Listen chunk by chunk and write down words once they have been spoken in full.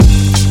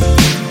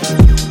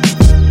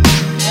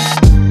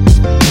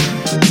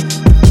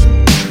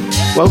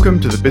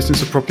Welcome to the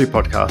Business of Property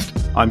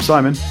podcast. I'm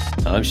Simon.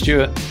 I'm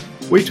Stuart.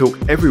 We talk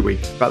every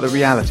week about the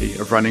reality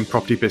of running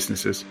property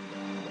businesses.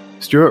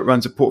 Stuart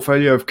runs a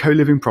portfolio of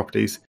co-living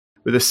properties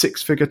with a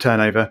 6-figure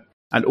turnover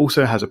and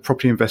also has a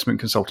property investment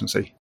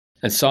consultancy.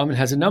 And Simon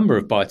has a number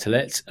of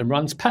buy-to-lets and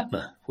runs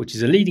Patma, which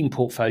is a leading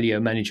portfolio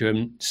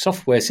management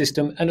software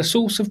system and a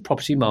source of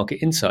property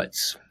market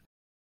insights.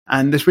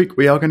 And this week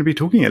we are going to be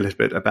talking a little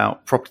bit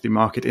about property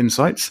market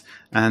insights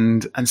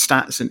and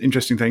stats and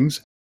interesting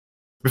things.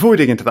 Before we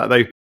dig into that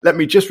though, let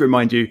me just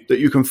remind you that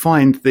you can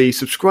find the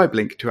subscribe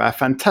link to our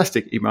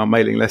fantastic email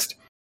mailing list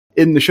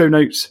in the show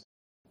notes,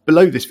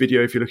 below this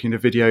video if you're looking at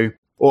a video,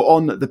 or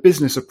on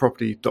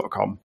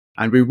thebusinessofproperty.com.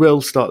 And we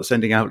will start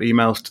sending out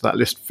emails to that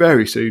list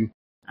very soon,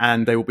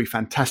 and they will be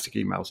fantastic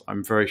emails,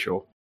 I'm very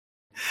sure.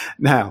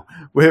 Now,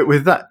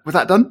 with that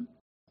done,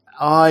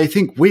 I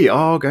think we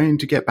are going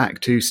to get back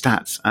to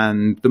stats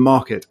and the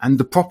market and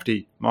the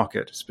property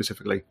market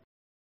specifically.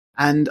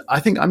 And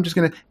I think I'm just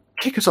going to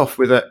kick us off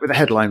with a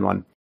headline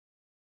one.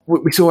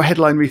 We saw a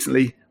headline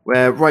recently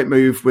where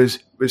Rightmove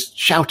was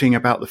shouting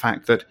about the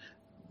fact that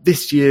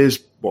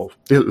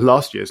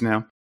last year's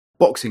now,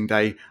 Boxing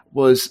Day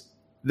was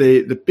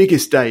the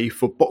biggest day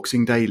for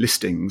Boxing Day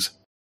listings.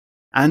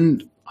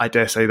 And I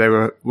dare say they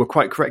were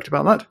quite correct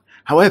about that.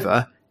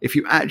 However, if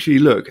you actually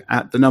look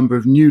at the number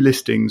of new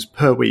listings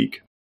per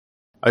week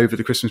over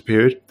the Christmas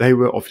period, they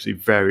were obviously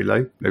very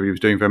low. Nobody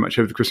was doing very much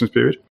over the Christmas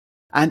period.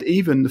 And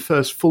even the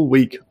first full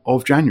week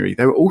of January,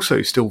 they were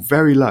also still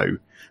very low,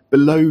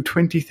 below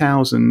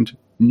 20,000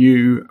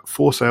 new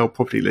for sale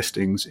property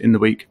listings in the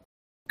week,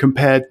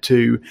 compared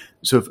to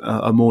sort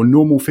of a more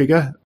normal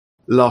figure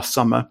last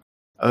summer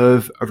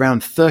of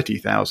around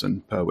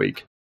 30,000 per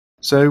week.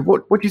 So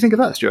what do you think of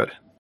that, Stuart?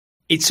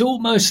 It's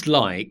almost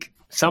like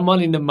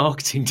someone in the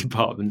marketing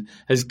department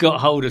has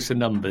got hold of some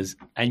numbers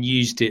and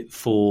used it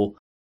for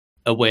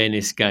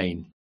awareness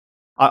gain.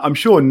 I'm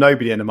sure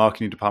nobody in the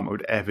marketing department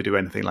would ever do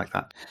anything like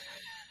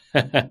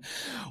that.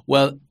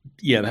 Well,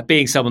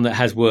 being someone that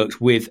has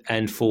worked with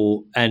and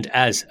for and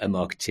as a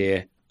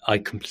marketeer, I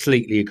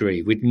completely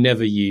agree. We'd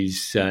never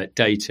use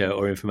data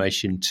or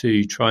information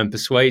to try and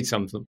persuade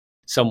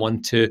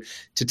someone to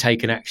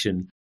take an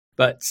action.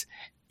 But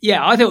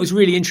yeah, I thought it was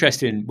really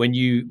interesting when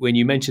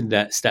you mentioned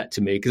that stat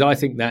to me, because I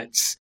think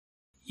that's,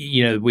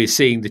 we're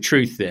seeing the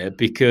truth there,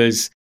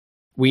 because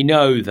we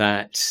know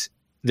that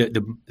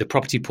the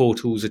property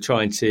portals are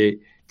trying to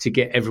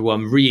get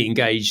everyone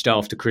re-engaged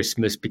after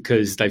Christmas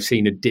because they've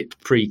seen a dip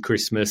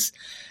pre-Christmas.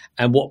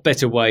 And what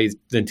better way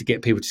than to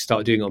get people to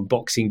start doing it on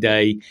Boxing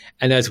Day?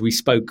 And as we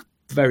spoke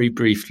very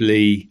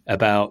briefly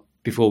about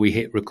before we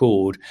hit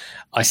record,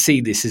 I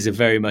see this as a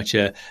very much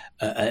a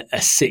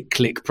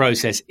cyclic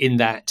process, in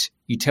that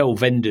you tell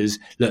vendors,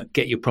 look,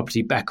 get your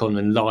property back on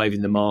and live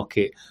in the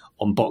market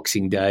on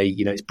Boxing Day.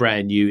 It's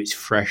brand new, it's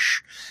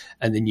fresh.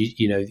 And then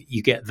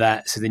you get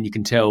that. So then you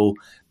can tell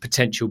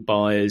potential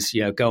buyers,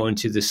 go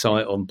onto the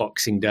site on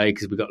Boxing Day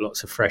because we've got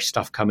lots of fresh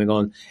stuff coming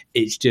on.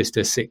 It's just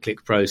a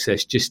cyclic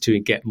process just to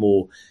get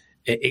more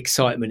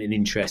excitement and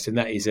interest. And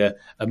that is a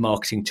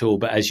marketing tool.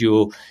 But as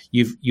your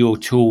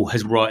tool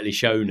has rightly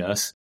shown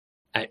us,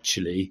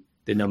 actually,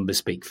 the numbers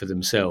speak for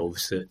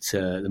themselves, that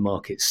the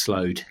market's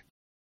slowed.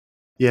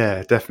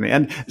 Yeah, definitely.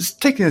 And it's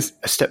taking a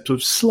step sort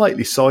of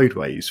slightly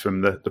sideways from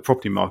the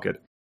property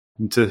market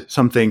into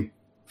something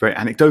very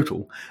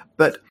anecdotal.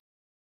 But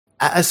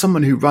as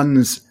someone who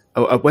runs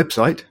a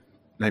website,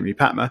 namely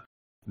Patma,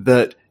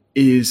 that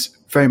is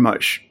very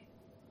much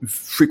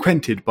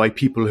frequented by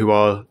people who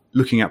are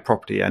looking at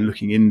property and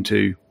looking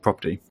into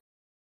property,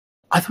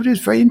 I thought it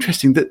was very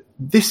interesting that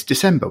this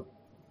December,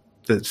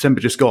 the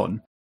December just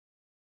gone,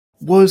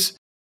 was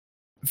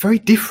very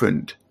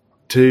different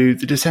to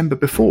the December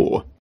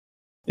before,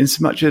 in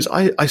so much as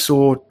I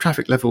saw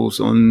traffic levels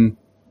on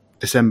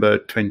December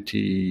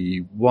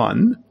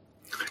 21.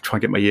 Try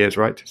and get my years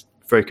right. It's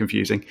very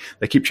confusing.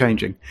 They keep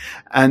changing.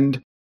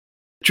 And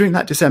during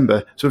that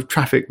December, sort of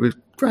traffic was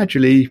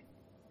gradually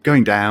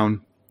going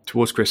down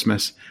towards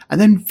Christmas.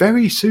 And then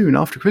very soon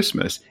after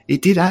Christmas,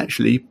 it did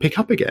actually pick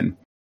up again.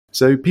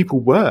 So people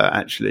were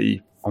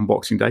actually on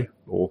Boxing Day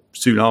or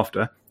soon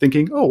after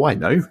thinking, oh, I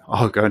know,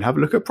 I'll go and have a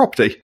look at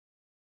property.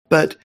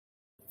 But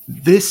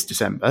this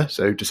December,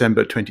 so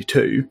December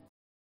 22,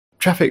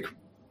 traffic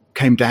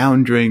came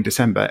down during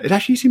December. It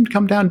actually seemed to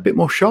come down a bit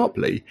more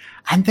sharply,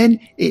 and then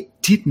it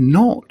did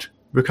not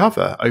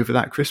recover over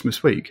that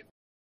Christmas week.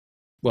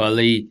 Well,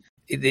 the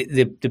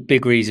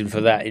big reason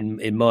for that,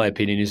 in my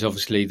opinion, is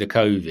obviously the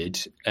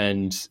COVID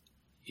and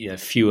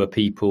fewer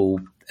people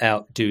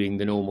out doing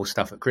the normal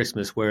stuff at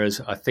Christmas. Whereas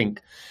I think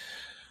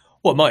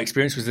what my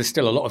experience was, there's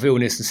still a lot of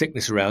illness and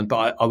sickness around,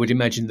 but I would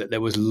imagine that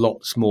there was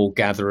lots more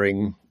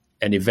gathering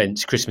and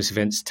events, Christmas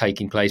events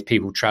taking place,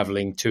 people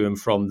travelling to and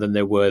from than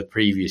there were the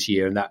previous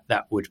year, and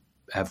that would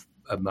have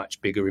a much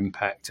bigger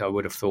impact, I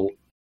would have thought.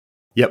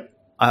 Yep,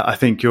 I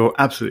think you're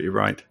absolutely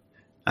right.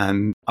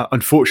 And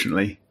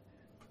unfortunately,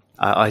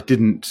 I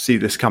didn't see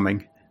this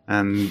coming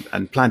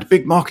and planned a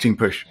big marketing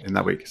push in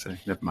that week, so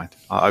never mind.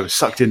 I was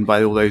sucked in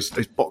by all those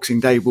Boxing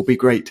Day will be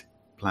great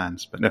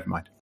plans, but never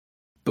mind.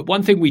 But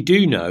one thing we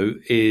do know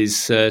is,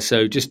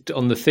 so just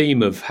on the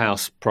theme of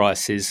house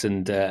prices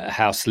and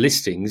house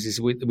listings,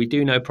 is we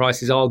do know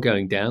prices are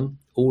going down.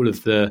 All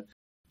of the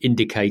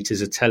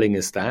indicators are telling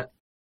us that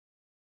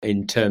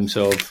in terms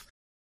of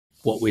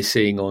what we're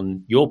seeing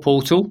on your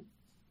portal,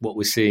 what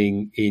we're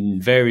seeing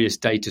in various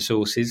data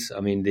sources.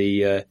 I mean,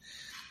 the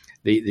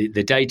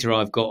data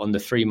I've got on the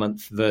 3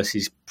 month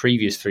versus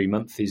previous 3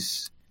 month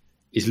is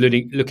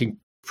looking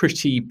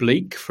pretty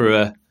bleak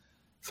for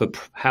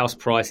house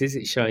prices.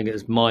 It's showing it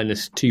as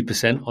minus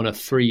 2% on a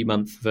 3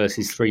 month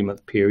versus 3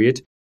 month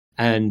period.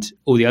 And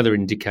all the other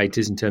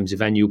indicators in terms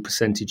of annual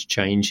percentage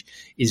change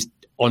is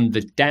on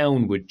the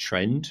downward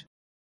trend.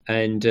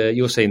 And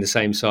you're seeing the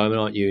same, Simon,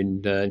 aren't you,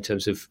 in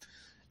terms of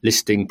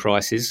listing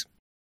prices?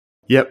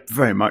 Yep,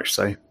 very much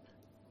so.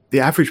 The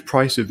average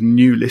price of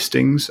new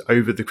listings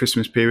over the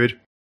Christmas period,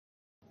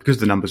 because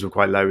the numbers were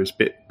quite low, is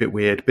a bit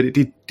weird, but it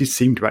did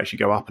seem to actually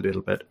go up a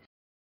little bit.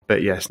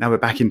 But yes, now we're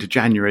back into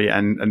January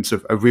and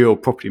sort of a real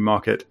property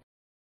market.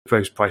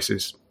 Those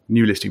prices,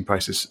 new listing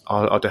prices,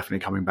 are definitely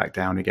coming back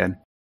down again.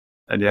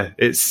 And yeah,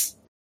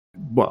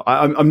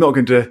 I'm not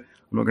going to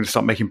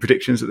start making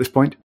predictions at this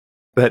point,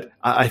 but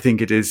I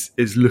think it is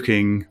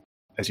looking,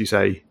 as you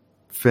say,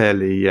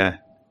 fairly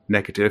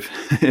negative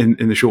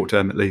in the short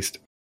term at least.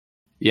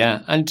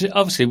 Yeah, and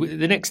obviously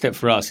the next step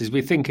for us is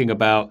we're thinking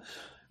about,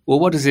 well,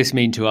 what does this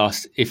mean to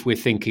us if we're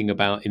thinking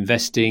about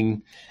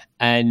investing?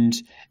 And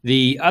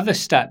the other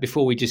stat,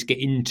 before we just get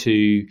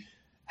into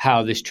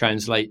how this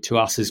translates to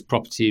us as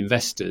property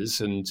investors,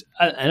 and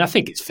I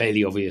think it's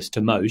fairly obvious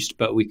to most,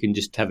 but we can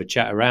just have a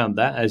chat around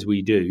that as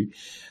we do.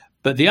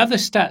 But the other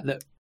stat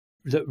that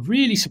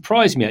really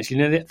surprised me,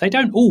 actually, they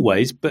don't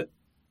always, but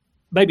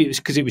maybe it was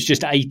because it was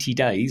just 80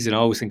 days, and I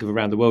always think of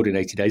around the world in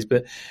 80 days,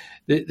 but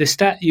the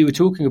stat you were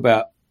talking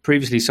about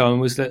previously, Simon,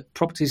 was that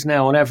property is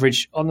now on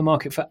average on the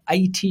market for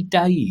 80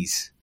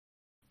 days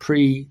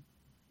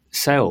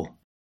pre-sale.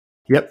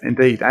 Yep,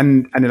 indeed.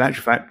 And in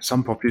actual fact,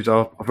 some properties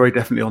are very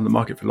definitely on the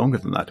market for longer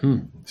than that.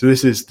 So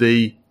this is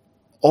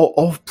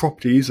of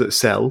properties that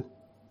sell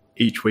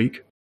each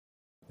week.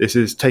 This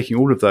is taking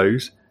all of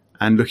those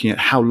and looking at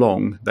how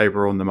long they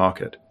were on the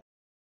market.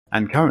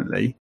 And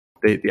currently,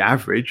 the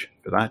average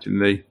for that in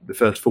the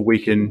first full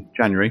week in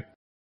January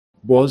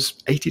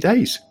was 80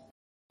 days.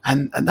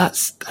 And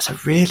that's a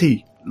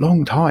really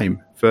long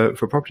time for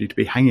property to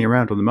be hanging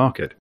around on the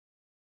market.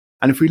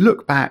 And if we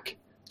look back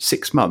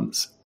 6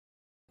 months,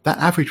 that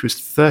average was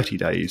 30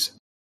 days.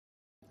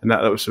 And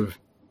that was sort of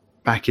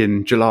back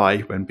in July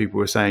when people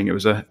were saying it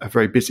was a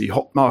very busy,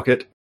 hot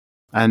market.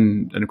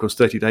 And of course,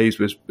 30 days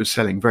was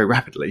selling very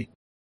rapidly.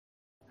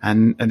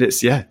 And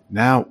it's,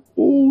 now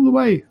all the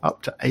way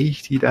up to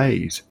 80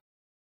 days.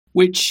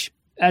 Which,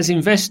 as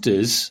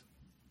investors,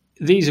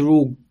 these are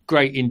all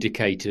great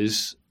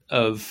indicators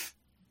of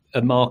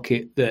a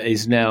market that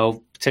is now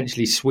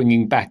potentially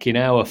swinging back in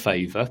our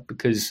favour,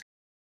 because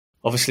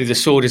obviously the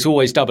sword is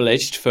always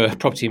double-edged for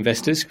property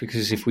investors,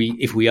 because if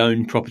we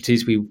own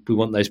properties, we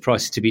want those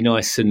prices to be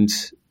nice and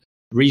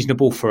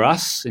reasonable for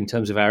us in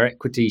terms of our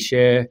equity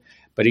share.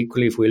 But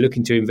equally, if we're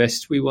looking to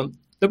invest, we want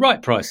the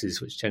right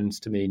prices, which tends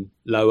to mean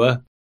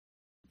lower,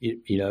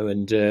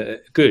 and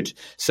good.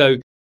 So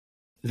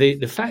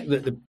the fact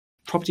that the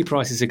property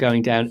prices are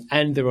going down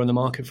and they're on the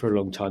market for a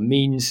long time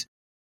means,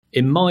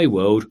 in my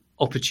world,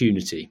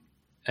 opportunity.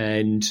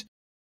 And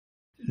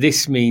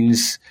this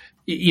means,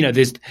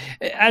 there's,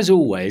 as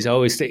always, I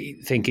always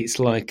think it's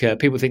like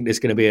people think there's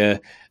going to be a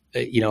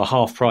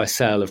half price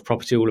sale of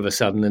property all of a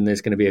sudden, and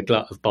there's going to be a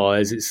glut of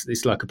buyers.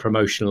 It's like a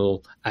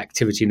promotional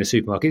activity in a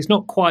supermarket. It's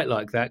not quite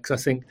like that,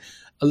 because I think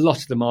a lot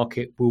of the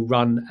market will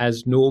run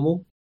as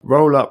normal.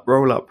 Roll up.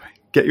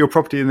 Get your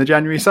property in the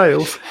January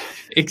sales.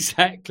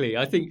 Exactly.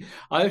 I think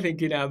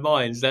in our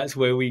minds that's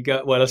where we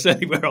go. Well,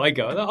 certainly where I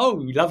go.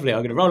 Oh, lovely!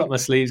 I'm going to roll up my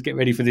sleeves, get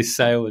ready for this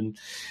sale, and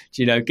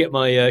get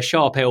my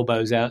sharp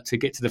elbows out to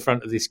get to the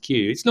front of this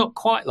queue. It's not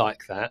quite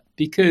like that,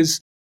 because,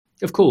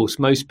 of course,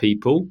 most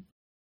people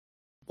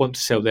want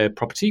to sell their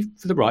property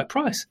for the right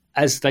price,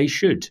 as they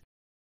should.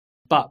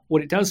 But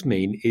what it does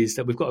mean is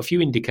that we've got a few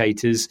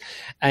indicators,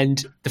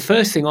 and the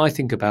first thing I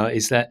think about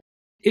is that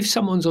if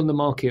someone's on the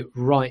market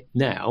right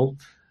now,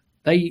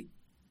 they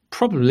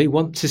probably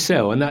want to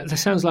sell. And that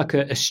sounds like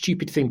a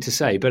stupid thing to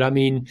say, but I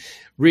mean,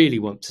 really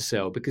want to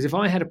sell. Because if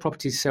I had a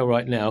property to sell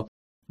right now,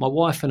 my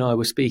wife and I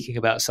were speaking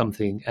about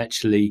something,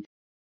 actually,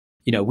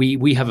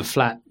 we have a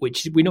flat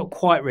which we're not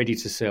quite ready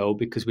to sell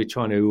because we're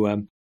trying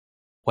to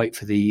wait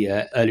for the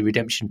early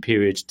redemption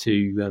period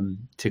to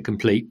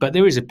complete. But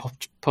there is a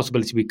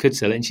possibility we could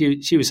sell it. And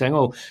she was saying,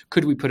 oh,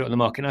 could we put it on the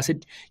market? And I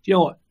said, you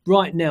know what,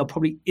 right now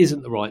probably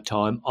isn't the right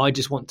time. I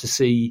just want to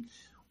see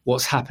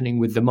what's happening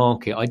with the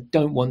market. I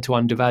don't want to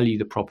undervalue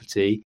the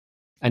property.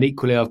 And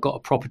equally, I've got a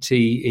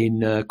property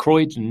in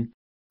Croydon,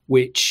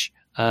 which,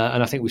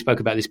 and I think we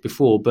spoke about this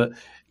before, but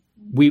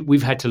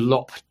we've had to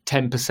lop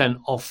 10%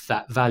 off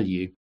that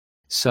value.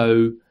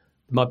 So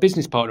my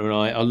business partner and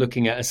I are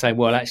looking at and saying,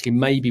 well, actually,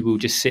 maybe we'll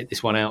just sit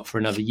this one out for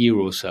another year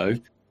or so.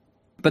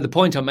 But the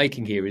point I'm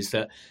making here is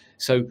that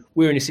So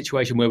we're in a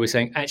situation where we're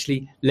saying,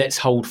 actually, let's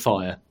hold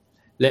fire.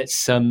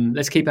 Let's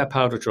keep our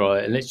powder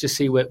dry and let's just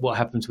see what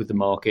happens with the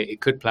market.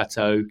 It could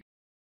plateau.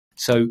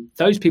 So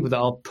those people that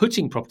are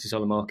putting properties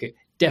on the market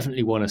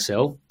definitely want to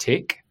sell.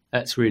 Tick.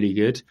 That's really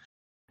good.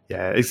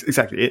 Yeah,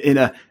 exactly. In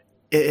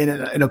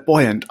a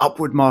buoyant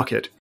upward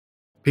market,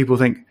 people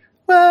think,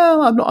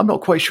 well, I'm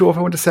not quite sure if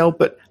I want to sell,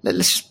 but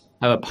let's just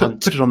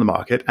put it on the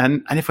market.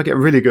 And if I get a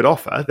really good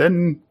offer,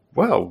 then,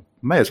 well,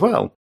 may as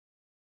well.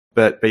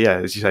 But yeah,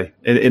 as you say,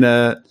 in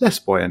a less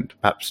buoyant,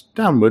 perhaps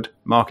downward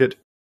market,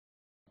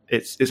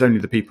 it's only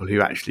the people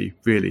who actually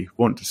really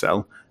want to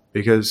sell,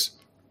 because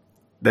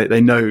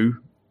they know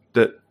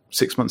that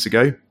 6 months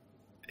ago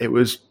it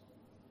was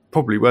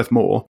probably worth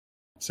more.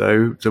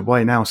 So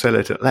why now sell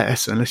it at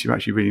less unless you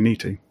actually really need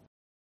to?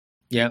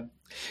 Yeah.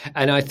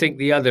 And I think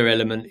the other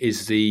element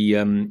is the,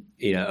 and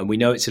we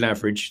know it's an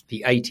average,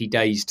 the 80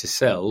 days to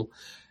sell.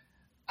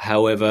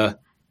 However,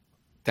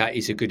 that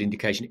is a good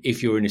indication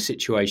if you're in a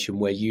situation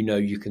where you know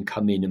you can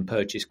come in and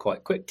purchase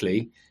quite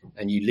quickly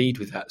and you lead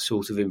with that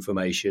sort of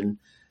information.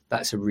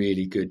 That's a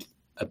really good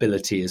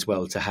ability as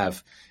well to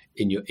have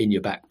in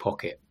your back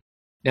pocket.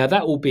 Now,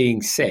 that all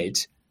being said,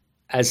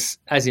 as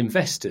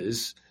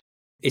investors,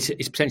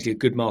 it's potentially a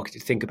good market to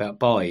think about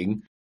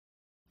buying.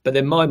 But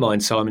then my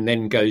mind, Simon,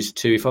 then goes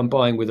to, if I'm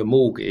buying with a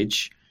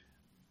mortgage,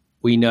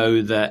 we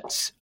know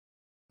that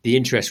the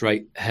interest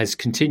rate has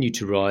continued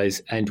to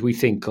rise, and we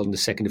think on the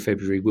 2nd of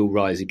February will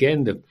rise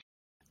again.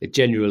 The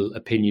general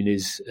opinion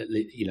is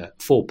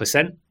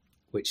 4%,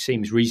 which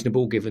seems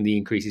reasonable given the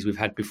increases we've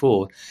had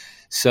before.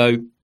 So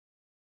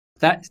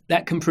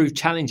that can prove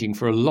challenging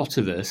for a lot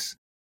of us,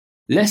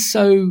 less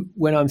so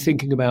when I'm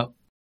thinking about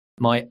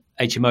my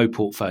HMO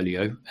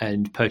portfolio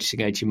and purchasing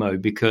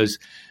HMO, because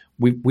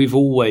we've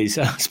always,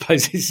 I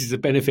suppose this is the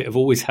benefit of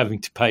always having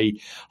to pay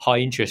high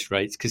interest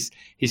rates, because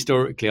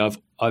historically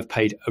I've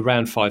paid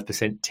around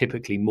 5%,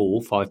 typically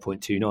more,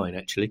 5.29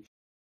 actually.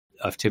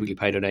 I've typically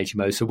paid on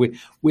HMO. So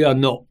we are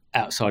not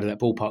outside of that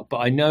ballpark, but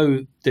I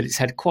know that it's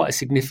had quite a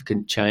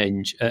significant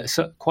change,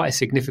 quite a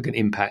significant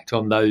impact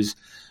on those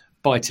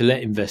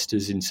buy-to-let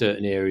investors in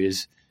certain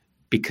areas,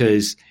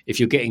 because if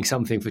you're getting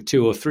something for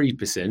 2 or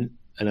 3%,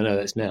 and I know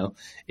that's now,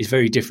 it's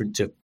very different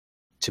to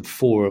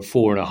 4 or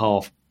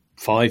 4.5%,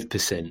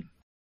 5%.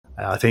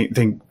 I think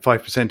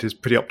 5% is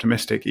pretty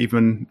optimistic,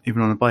 even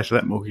on a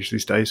buy-to-let mortgage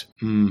these days.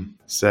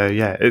 So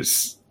yeah,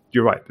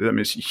 you're right. I mean,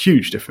 it's a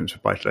huge difference for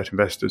buy-to-let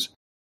investors,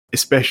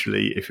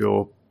 especially if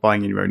you're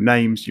buying in your own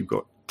names. You've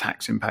got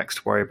tax impacts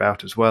to worry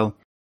about as well.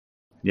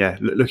 Yeah,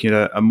 looking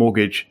at a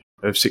mortgage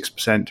of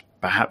 6%,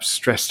 perhaps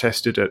stress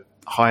tested at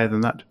higher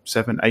than that,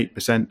 7,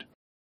 8%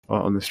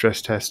 on the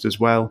stress test as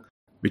well,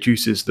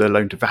 reduces the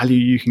loan to value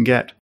you can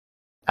get,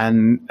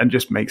 and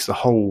just makes the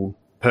whole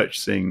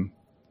purchasing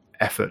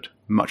effort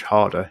much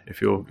harder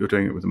if you're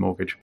doing it with a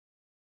mortgage.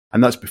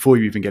 And that's before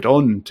you even get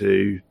on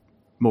to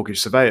mortgage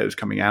surveyors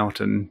coming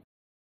out and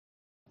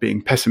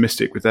being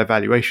pessimistic with their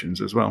valuations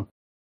as well.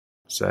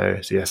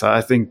 So yes, I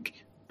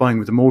think buying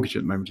with a mortgage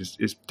at the moment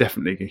is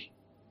definitely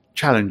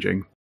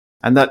challenging.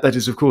 And that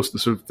is, of course, the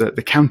sort of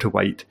the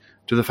counterweight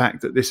to the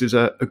fact that this is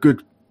a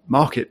good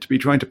market to be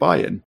trying to buy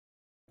in.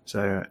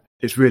 So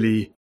it's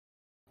really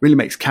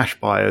makes cash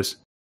buyers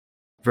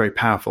very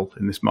powerful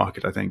in this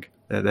market, I think.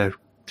 They're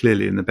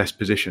clearly in the best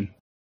position.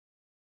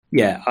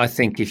 Yeah, I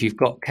think if you've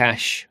got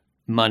cash,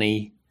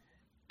 money,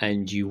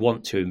 and you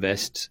want to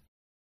invest,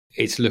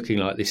 it's looking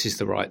like this is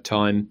the right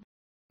time.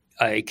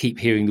 I keep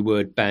hearing the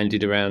word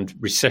bandied around,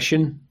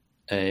 recession,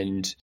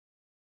 and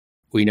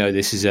we know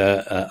this is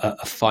a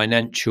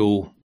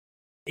financial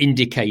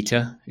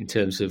indicator in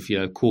terms of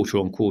quarter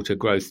on quarter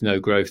growth,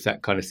 no growth,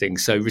 that kind of thing.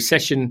 So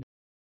recession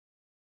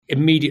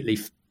immediately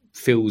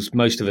fills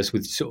most of us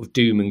with sort of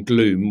doom and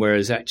gloom,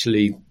 whereas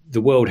actually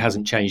the world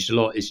hasn't changed a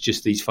lot. It's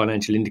just these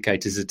financial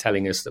indicators are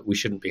telling us that we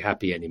shouldn't be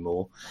happy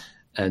anymore,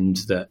 and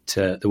that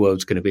the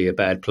world's going to be a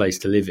bad place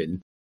to live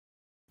in.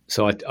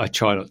 So I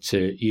try not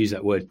to use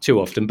that word too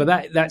often, but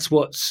that's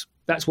what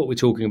we're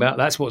talking about.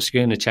 That's what's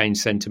going to change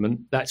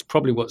sentiment. That's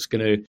probably what's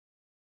going to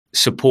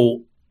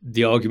support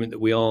the argument that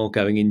we are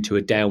going into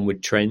a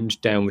downward trend,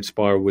 downward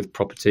spiral with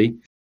property.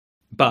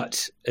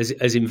 But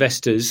as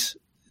investors,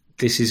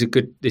 this is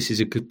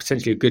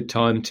potentially a good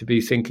time to be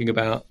thinking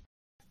about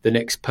the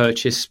next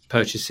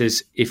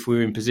purchases if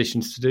we're in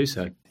positions to do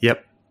so.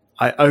 Yep.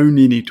 I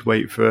only need to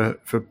wait for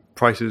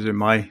prices in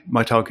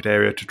my target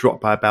area to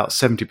drop by about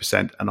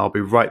 70%, and I'll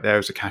be right there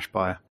as a cash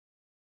buyer.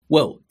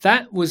 Well,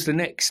 that was the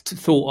next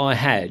thought I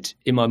had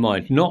in my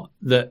mind. Not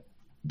that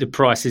the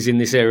prices in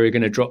this area are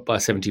going to drop by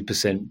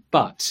 70%,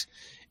 but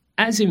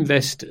as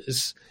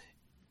investors,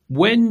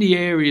 when the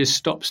area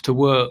stops to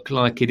work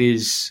like it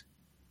is,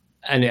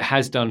 and it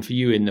has done for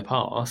you in the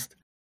past,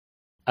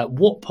 at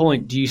what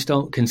point do you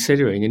start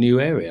considering a new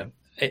area?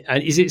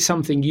 And is it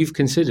something you've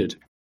considered?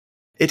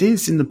 It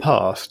is in the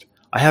past.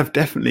 I have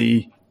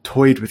definitely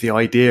toyed with the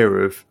idea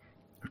of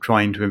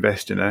trying to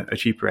invest in a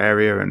cheaper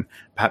area and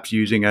perhaps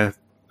using a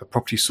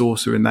property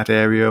sourcer in that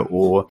area,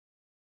 or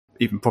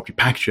even property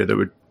packager that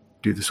would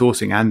do the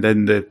sourcing and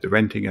then the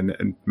renting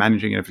and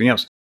managing and everything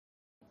else.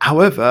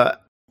 However,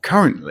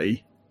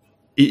 currently,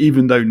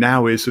 even though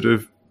now is sort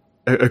of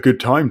a good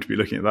time to be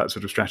looking at that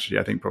sort of strategy,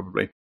 I think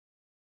probably,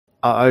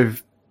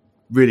 I've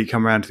really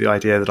come around to the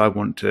idea that I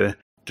want to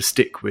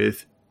stick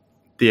with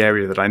the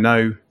area that I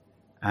know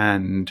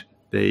and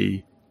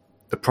the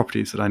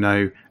properties that I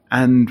know,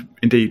 and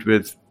indeed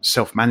with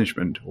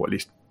self-management, or at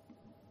least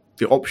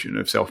the option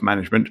of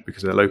self-management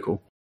because they're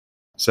local.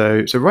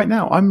 So right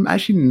now, I'm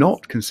actually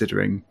not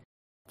considering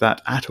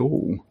that at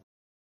all.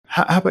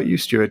 How about you,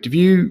 Stuart?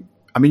 You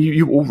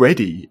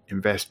already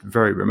invest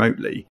very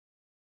remotely.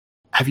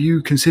 Have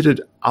you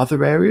considered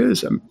other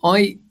areas?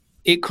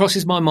 It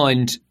crosses my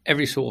mind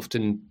every so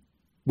often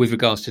with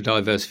regards to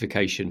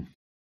diversification.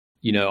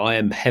 I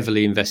am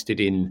heavily invested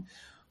in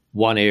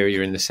one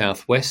area in the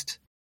southwest,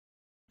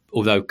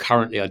 although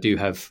currently I do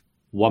have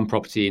one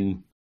property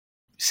in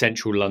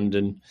central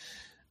London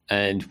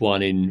and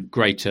one in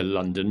greater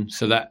London.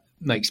 So that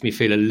makes me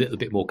feel a little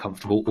bit more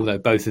comfortable, although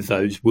both of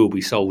those will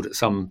be sold at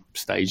some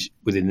stage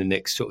within the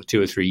next sort of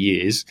 2 or 3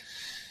 years,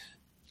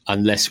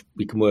 unless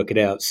we can work it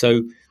out.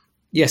 So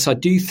yes, I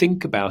do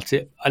think about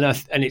it. And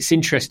it's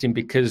interesting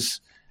because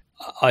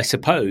I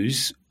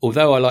suppose,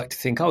 although I like to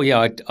think,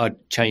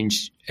 I'd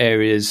change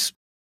areas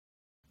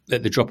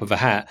at the drop of a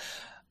hat,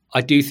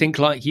 I do think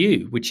like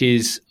you, which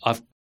is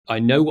I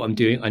know what I'm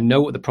doing. I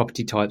know what the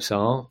property types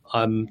are.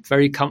 I'm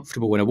very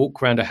comfortable when I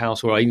walk around a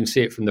house or I even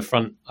see it from the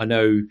front. I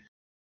know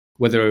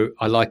whether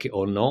I like it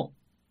or not.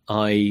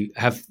 I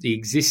have the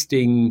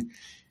existing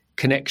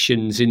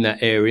connections in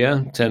that area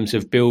in terms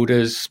of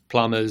builders,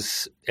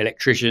 plumbers,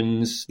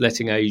 electricians,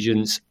 letting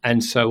agents,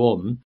 and so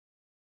on,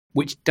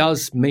 which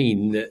does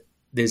mean that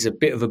there's a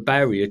bit of a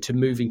barrier to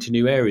moving to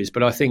new areas.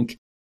 But I think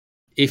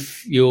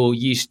if you're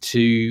used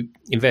to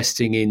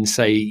investing in,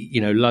 say,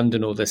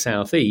 London or the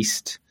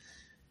southeast,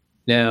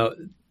 now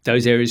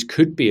those areas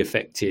could be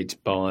affected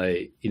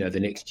by, the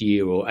next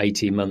year or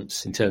 18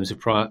 months in terms of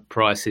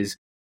prices.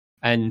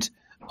 And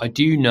I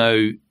do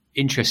know,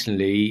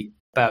 interestingly,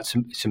 about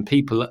some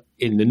people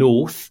in the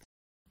north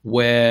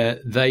where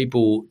they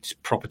bought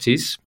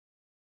properties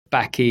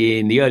back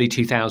in the early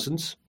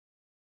 2000s,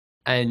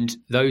 and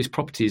those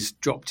properties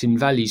dropped in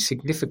value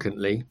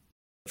significantly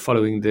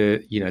following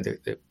the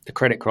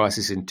credit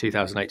crisis in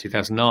 2008,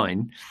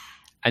 2009,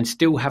 and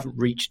still haven't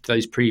reached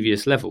those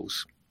previous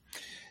levels.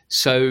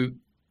 So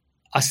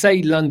I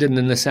say London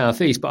and the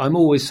southeast, but I'm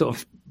always sort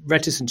of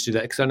reticent to do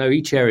that because I know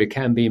each area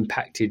can be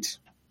impacted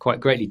quite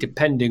greatly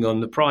depending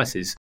on the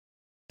prices.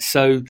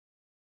 So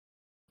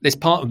there's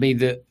part of me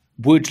that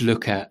would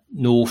look at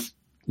north,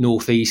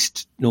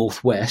 northeast,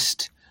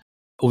 northwest,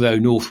 although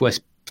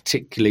northwest,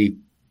 particularly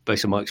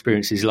based on my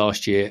experiences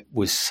last year,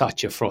 was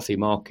such a frothy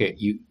market.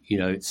 It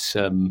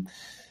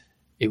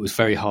was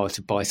very hard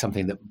to buy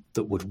something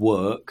that would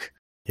work.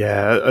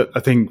 Yeah, I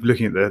think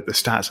looking at the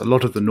stats, a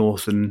lot of the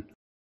north and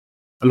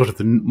a lot of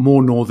the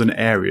more northern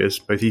areas,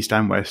 both east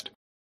and west,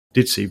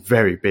 did see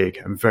very big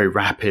and very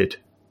rapid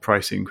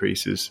price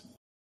increases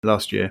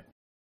last year.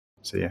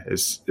 So yeah,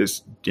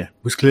 it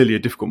was clearly a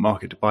difficult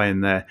market to buy in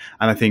there.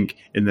 And I think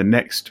in the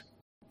next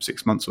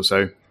 6 months or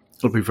so,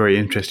 it'll be very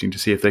interesting to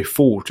see if they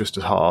fall just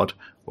as hard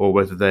or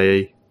whether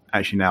they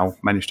actually now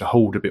manage to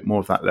hold a bit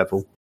more of that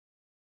level.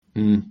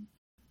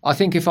 I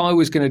think if I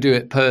was going to do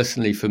it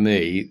personally for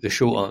me, the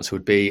short answer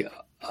would be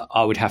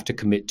I would have to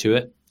commit to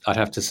it. I'd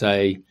have to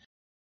say,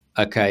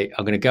 okay,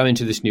 I'm going to go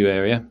into this new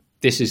area.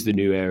 This is the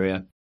new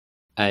area.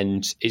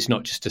 And it's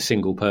not just a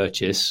single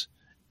purchase.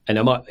 And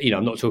I'm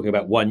not talking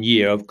about 1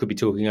 year. I could be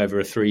talking over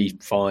a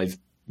 3-5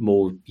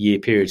 more year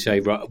period.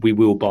 Say, right, we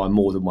will buy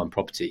more than one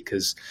property,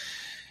 because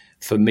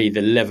for me,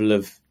 the level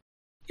of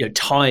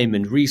time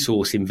and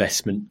resource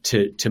investment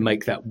to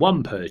make that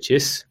one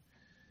purchase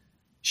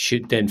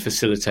should then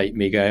facilitate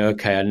me going,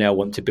 okay, I now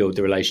want to build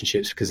the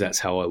relationships because that's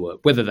how I work.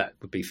 Whether that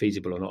would be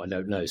feasible or not, I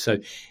don't know. So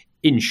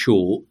in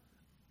short,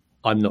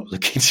 I'm not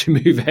looking to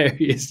move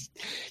areas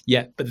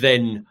yet, but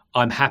then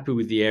I'm happy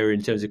with the area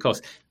in terms of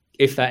cost.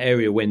 If that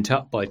area went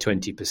up by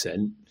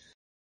 20%,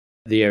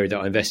 the area that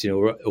I invest in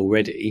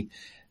already,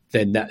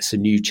 then that's a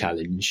new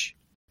challenge.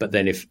 But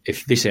then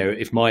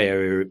if my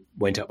area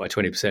went up by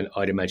 20%,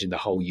 I'd imagine the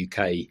whole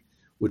UK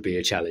would be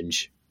a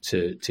challenge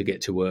to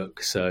get to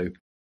work. So,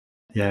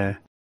 yeah,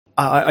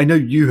 I know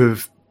you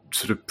have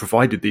sort of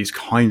provided these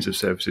kinds of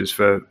services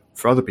for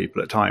other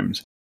people at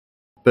times.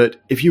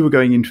 But if you were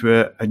going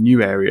into a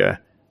new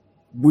area,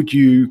 would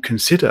you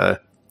consider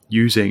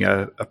using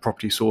a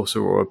property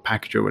sourcer or a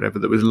packager or whatever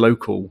that was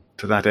local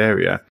to that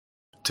area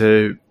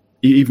to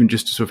even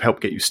just to sort of help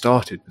get you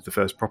started with the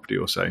first property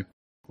or so?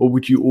 Or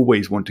would you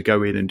always want to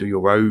go in and do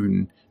your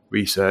own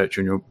research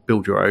and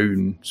build your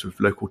own sort of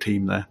local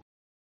team there?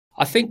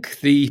 I think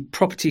the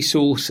property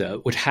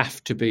sourcer would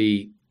have to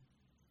be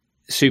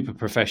super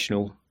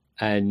professional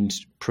and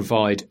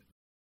provide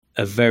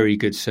a very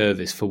good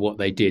service for what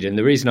they did. And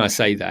the reason I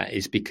say that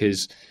is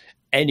because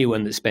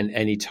anyone that spent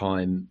any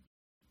time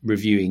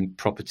reviewing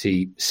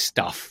property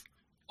stuff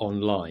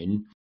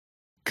online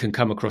can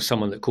come across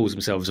someone that calls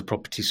themselves a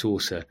property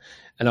sourcer.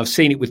 And I've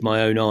seen it with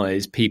my own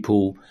eyes,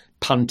 people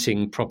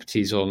punting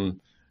properties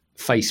on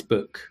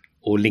Facebook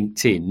or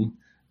LinkedIn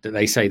that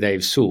they say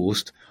they've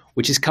sourced,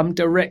 which has come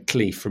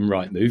directly from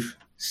Rightmove,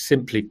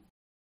 simply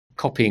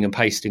copying and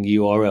pasting a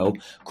URL,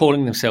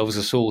 calling themselves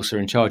a sourcer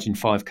and charging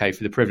 5k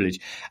for the privilege.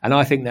 And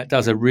I think that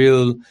does a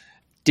real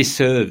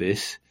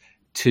disservice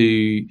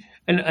to,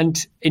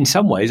 and in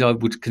some ways I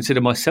would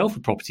consider myself a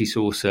property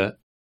sourcer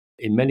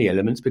in many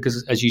elements,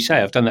 because as you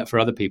say, I've done that for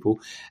other people,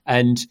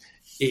 and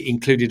it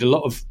included a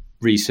lot of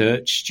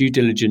research, due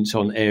diligence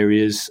on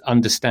areas,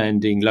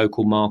 understanding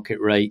local market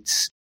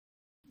rates,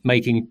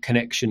 making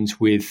connections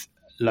with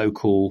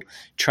local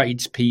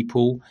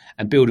tradespeople,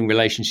 and building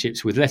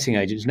relationships with letting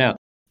agents. Now,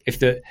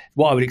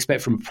 what I would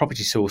expect from a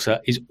property sourcer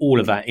is all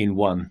of that in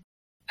one.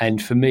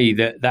 And for me,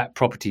 that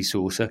property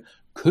sourcer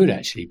could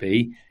actually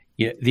be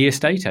the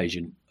estate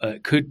agent.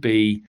 Could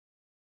be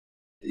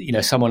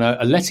someone,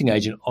 a letting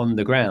agent on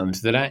the ground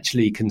that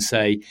actually can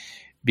say,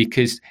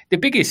 because the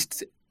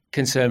biggest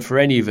concern for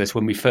any of us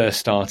when we first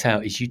start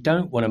out is you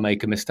don't want to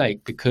make a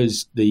mistake,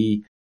 because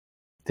the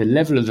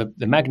level of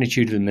the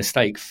magnitude of the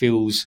mistake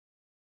feels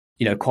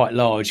quite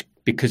large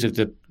because of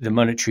the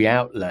monetary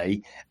outlay.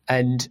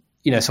 And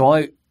so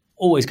I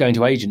always go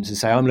into agents and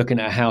say, I'm looking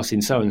at a house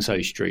in so and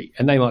so street,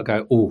 and they might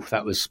go, oh,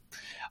 that was.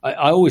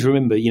 I always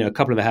remember, a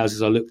couple of the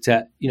houses I looked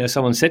at,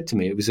 someone said to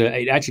me,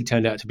 it actually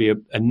turned out to be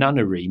a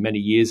nunnery many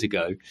years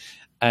ago,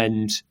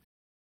 and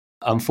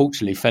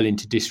unfortunately fell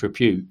into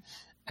disrepute.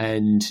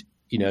 And,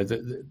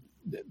 the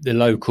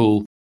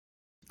local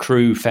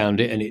crew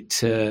found it, and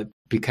it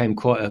became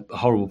quite a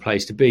horrible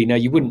place to be. Now,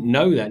 you wouldn't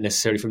know that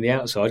necessarily from the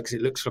outside, because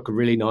it looks like a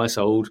really nice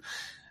old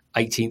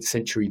 18th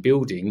century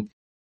building.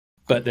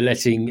 But the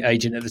letting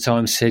agent at the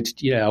time said,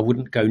 I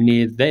wouldn't go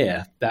near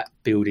that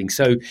building.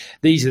 So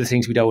these are the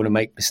things we don't want to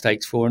make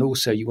mistakes for. And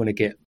also you want to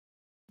get,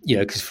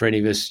 because for any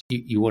of us,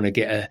 you want to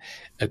get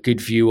a good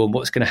view on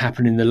what's going to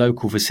happen in the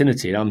local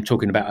vicinity. And I'm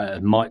talking about at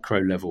a micro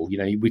level.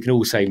 We can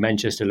all say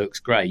Manchester looks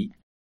great,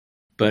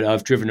 but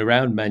I've driven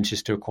around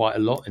Manchester quite a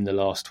lot in the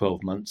last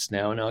 12 months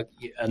now,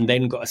 and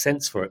then got a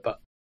sense for it. But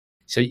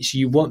so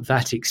you want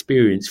that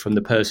experience from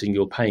the person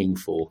you're paying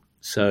for.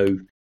 So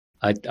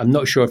I'm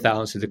not sure if that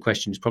answered the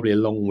question. It's probably a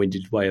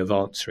long-winded way of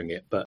answering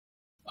it, but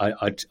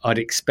I'd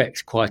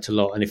expect quite a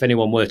lot. And if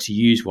anyone were to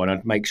use one,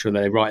 I'd make sure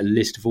they write a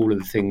list of all of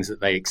the things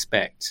that they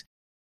expect.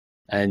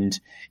 And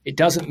it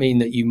doesn't mean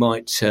that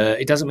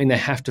it doesn't mean they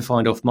have to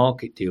find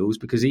off-market deals,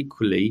 because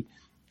equally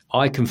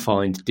I can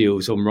find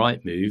deals on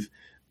Rightmove,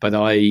 but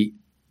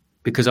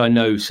because I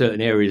know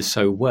certain areas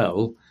so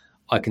well,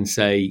 I can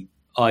say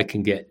I'll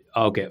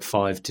get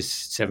 5 to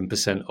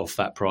 7% off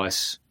that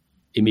price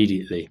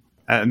immediately.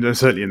 And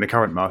certainly in the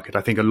current market,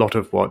 I think a lot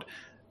of what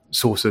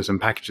sourcers and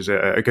packages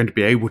are going to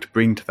be able to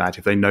bring to that,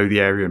 if they know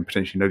the area and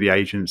potentially know the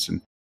agents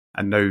and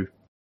know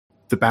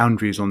the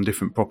boundaries on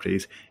different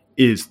properties,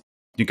 is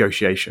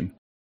negotiation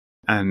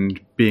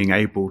and being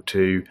able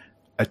to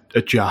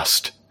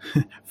adjust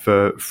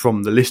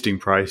from the listing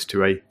price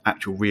to a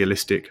actual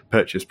realistic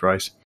purchase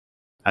price,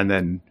 and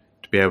then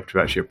to be able to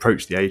actually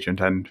approach the agent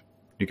and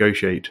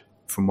negotiate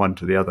from one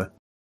to the other.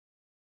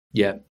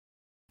 Yeah.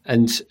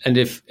 And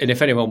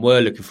if anyone were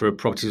looking for a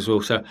property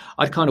sourcer,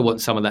 I'd kind of want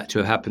some of that to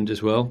have happened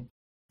as well,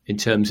 in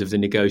terms of the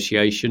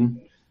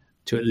negotiation,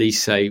 to at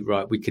least say,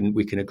 right, we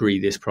can agree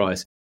this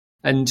price.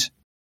 And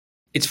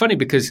it's funny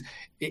because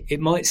it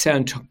might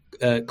sound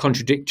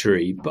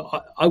contradictory, but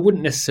I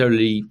wouldn't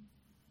necessarily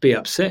be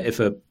upset if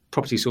a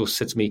property source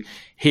said to me,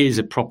 here's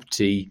a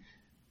property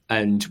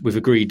and we've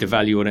agreed the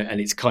value on it and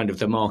it's kind of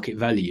the market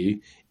value,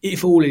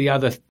 if all of the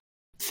other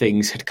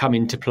things had come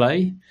into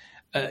play.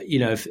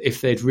 If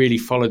they'd really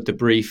followed the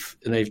brief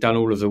and they've done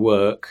all of the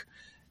work,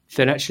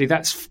 then actually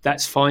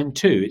that's fine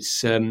too.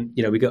 It's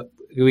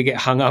we get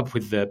hung up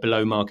with the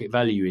below market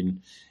value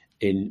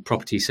in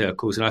property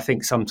circles, and I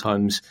think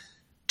sometimes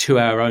to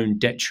our own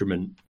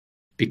detriment,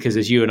 because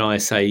as you and I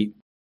say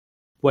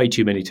way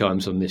too many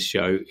times on this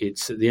show,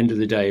 it's at the end of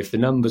the day, if the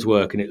numbers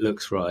work and it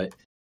looks right,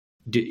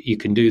 you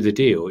can do the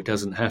deal. It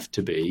doesn't have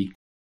to be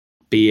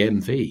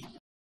BMV.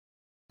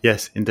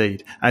 Yes,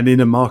 indeed. And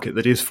in a market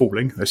that is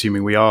falling,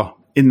 assuming we are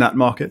in that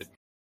market,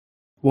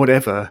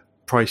 whatever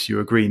price you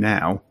agree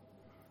now,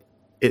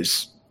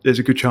 there's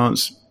a good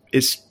chance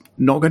it's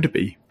not going to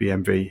be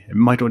BMV. It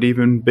might not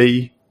even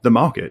be the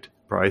market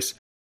price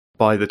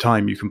by the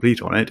time you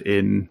complete on it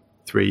in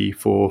 3,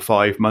 4,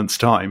 5 months'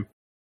 time,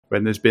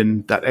 when there's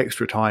been that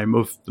extra time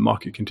of the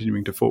market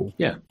continuing to fall.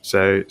 Yeah.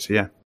 So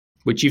yeah.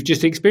 Which you've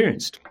just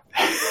experienced.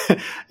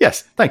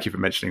 Yes, thank you for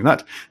mentioning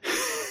that.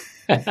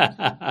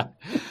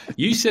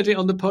 You said it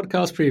on the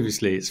podcast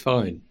previously. It's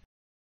fine.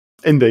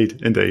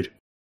 Indeed.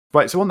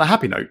 Right, so on the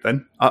happy note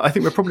then, I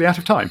think we're probably out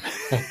of time.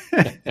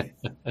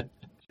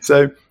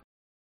 So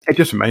it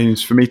just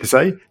remains for me to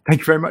say thank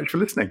you very much for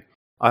listening.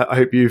 I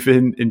hope you've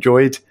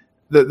enjoyed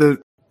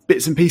the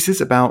bits and pieces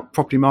about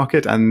property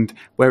market and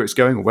where it's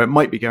going, or where it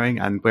might be going,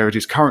 and where it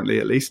is currently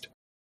at least.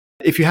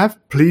 If you have,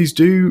 please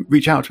do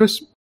reach out to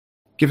us.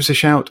 Give us a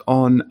shout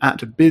on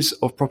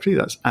 @BizOfProperty,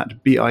 that's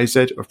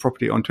 @BIZ of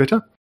Property on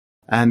Twitter.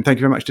 And thank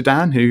you very much to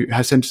Dan, who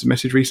has sent us a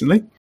message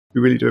recently. We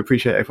really do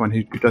appreciate everyone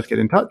who does get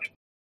in touch.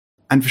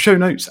 And for show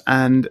notes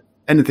and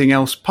anything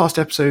else, past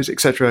episodes,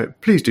 etc.,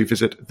 please do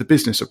visit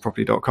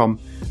thebusinessofproperty.com.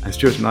 And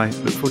Stuart and I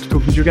look forward to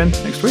talking to you again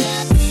next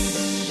week.